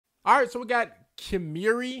All right, so we got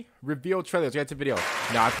KEMURI reveal trailers. Get to video.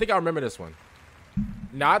 Now I think I remember this one.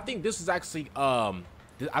 Now I think this is actually I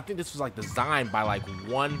think this was like designed by like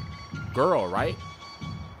one girl, right?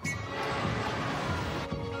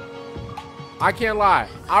 I can't lie.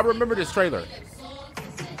 I remember this trailer.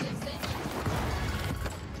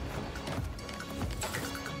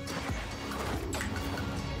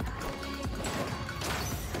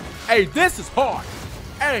 Hey, this is hard.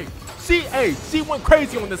 Hey, she went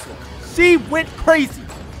crazy on this one. She went crazy.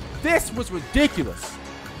 This was ridiculous.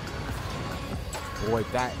 Boy,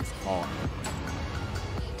 that is hard.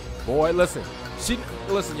 Boy, listen.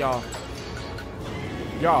 Listen, y'all.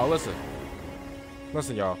 Y'all, listen.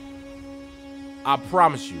 Listen, y'all. I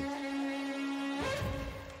promise you.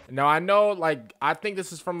 Now I know, like, I think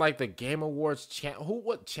this is from like the Game Awards channel.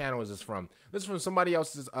 What channel is this from? This is from somebody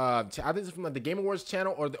else's. I think it's from like the Game Awards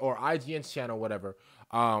channel or IGN's channel, whatever.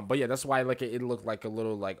 But yeah, that's why like it looked like a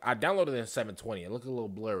little like I downloaded it in 720. It looked a little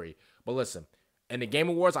blurry. But listen, in the Game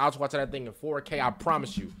Awards, I was watching that thing in 4K. I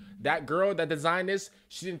promise you, that girl that designed this,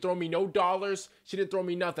 she didn't throw me no dollars. She didn't throw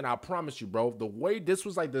me nothing. I promise you, bro. The way this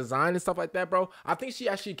was like designed and stuff like that, bro. I think she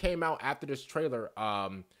actually came out after this trailer.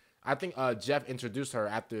 I think Jeff introduced her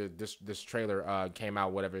after this trailer came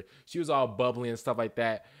out, whatever. She was all bubbly and stuff like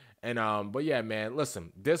that. And but yeah, man,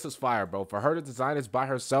 listen, this is fire, bro. For her to design this by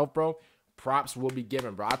herself, bro, props will be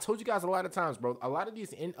given, bro. I told you guys a lot of times, bro. A lot of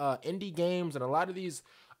these indie games and a lot of these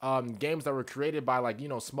games that were created by like, you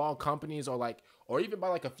know, small companies or even by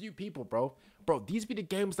like a few people, bro. Bro, these be the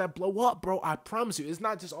games that blow up, bro. I promise you. It's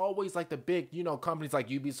not just always like the big, you know, companies like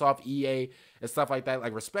Ubisoft, EA, and stuff like that.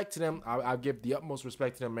 Like, respect to them. I give the utmost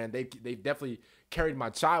respect to them, man. They definitely carried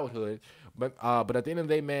my childhood. But at the end of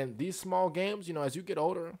the day, man, these small games, you know, as you get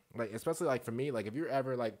older, like especially like for me, like if you're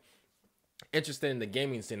ever like interested in the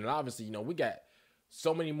gaming scene, and obviously, you know, we got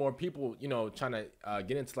so many more people, you know, trying to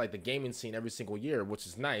get into like the gaming scene every single year, which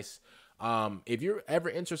is nice. If you're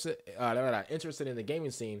ever interested in the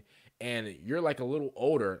gaming scene and you're like a little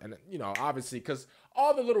older, and you know, obviously, because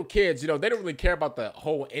all the little kids, you know, they don't really care about the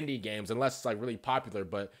whole indie games unless it's like really popular.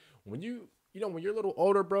 But when when you're a little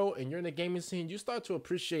older, bro, and you're in the gaming scene, you start to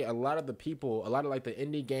appreciate a lot of the people, a lot of like the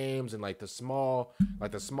indie games and like the small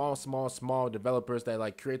developers that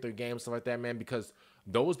like create their games, stuff like that, man, because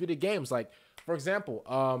those be the games. Like, for example,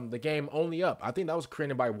 the game Only Up. I think that was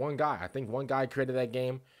created by one guy. I think one guy created that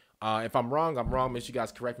game. If I'm wrong, I'm wrong. Make sure you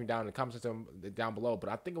guys correct me down in the comments section down below.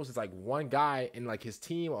 But I think it was just like one guy in like his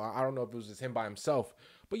team, or I don't know if it was just him by himself.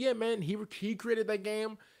 But yeah, man, he created that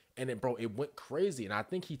game, and it, bro, it went crazy. And I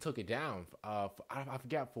think he took it down. I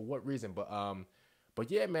forget for what reason,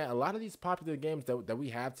 but yeah, man, a lot of these popular games that we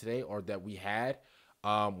have today or that we had,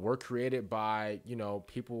 were created by, you know,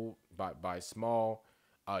 people by small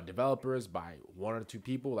developers, by one or two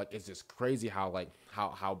people. Like, it's just crazy how like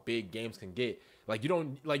how big games can get. Like,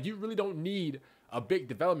 you really don't need a big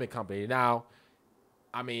development company. Now,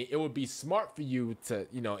 I mean, it would be smart for you to,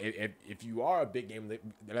 you know, if you are a big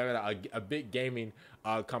big gaming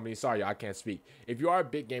company. Sorry, I can't speak. If you are a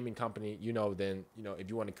big gaming company, you know, then, you know, if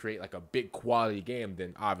you want to create like a big quality game,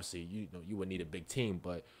 then obviously you would need a big team.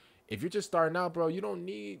 But if you're just starting out, bro, you don't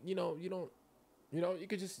need, you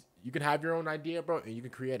can have your own idea, bro, and you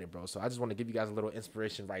can create it, bro. So I just want to give you guys a little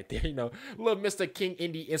inspiration right there, you know, little Mr. King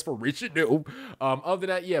Indie inspiration. No, other than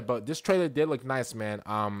that, yeah, but this trailer did look nice, man.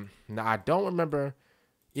 Now I don't remember.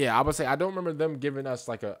 Yeah, I would say I don't remember them giving us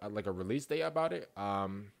like a release date about it. I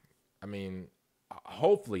mean,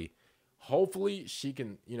 hopefully she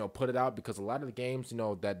can, you know, put it out, because a lot of the games, you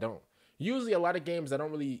know, that don't usually a lot of games that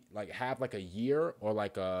don't really like have like a year or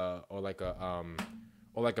like a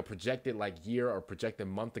projected like year or projected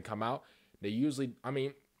month to come out. They usually, I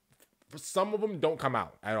mean, some of them don't come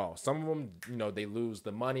out at all. Some of them, you know, they lose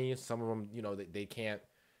the money. Some of them, you know, they can't,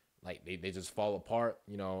 like, they just fall apart.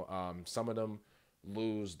 You know, some of them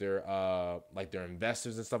lose their like their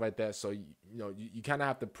investors and stuff like that. So you know, you kind of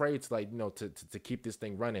have to pray to, like, you know, to keep this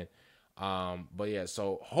thing running. But yeah,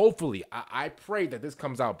 so hopefully I pray that this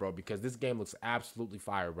comes out, bro, because this game looks absolutely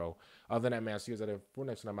fire, bro. Other than that, man, I'll see you guys later for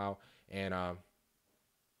next time I'm out. And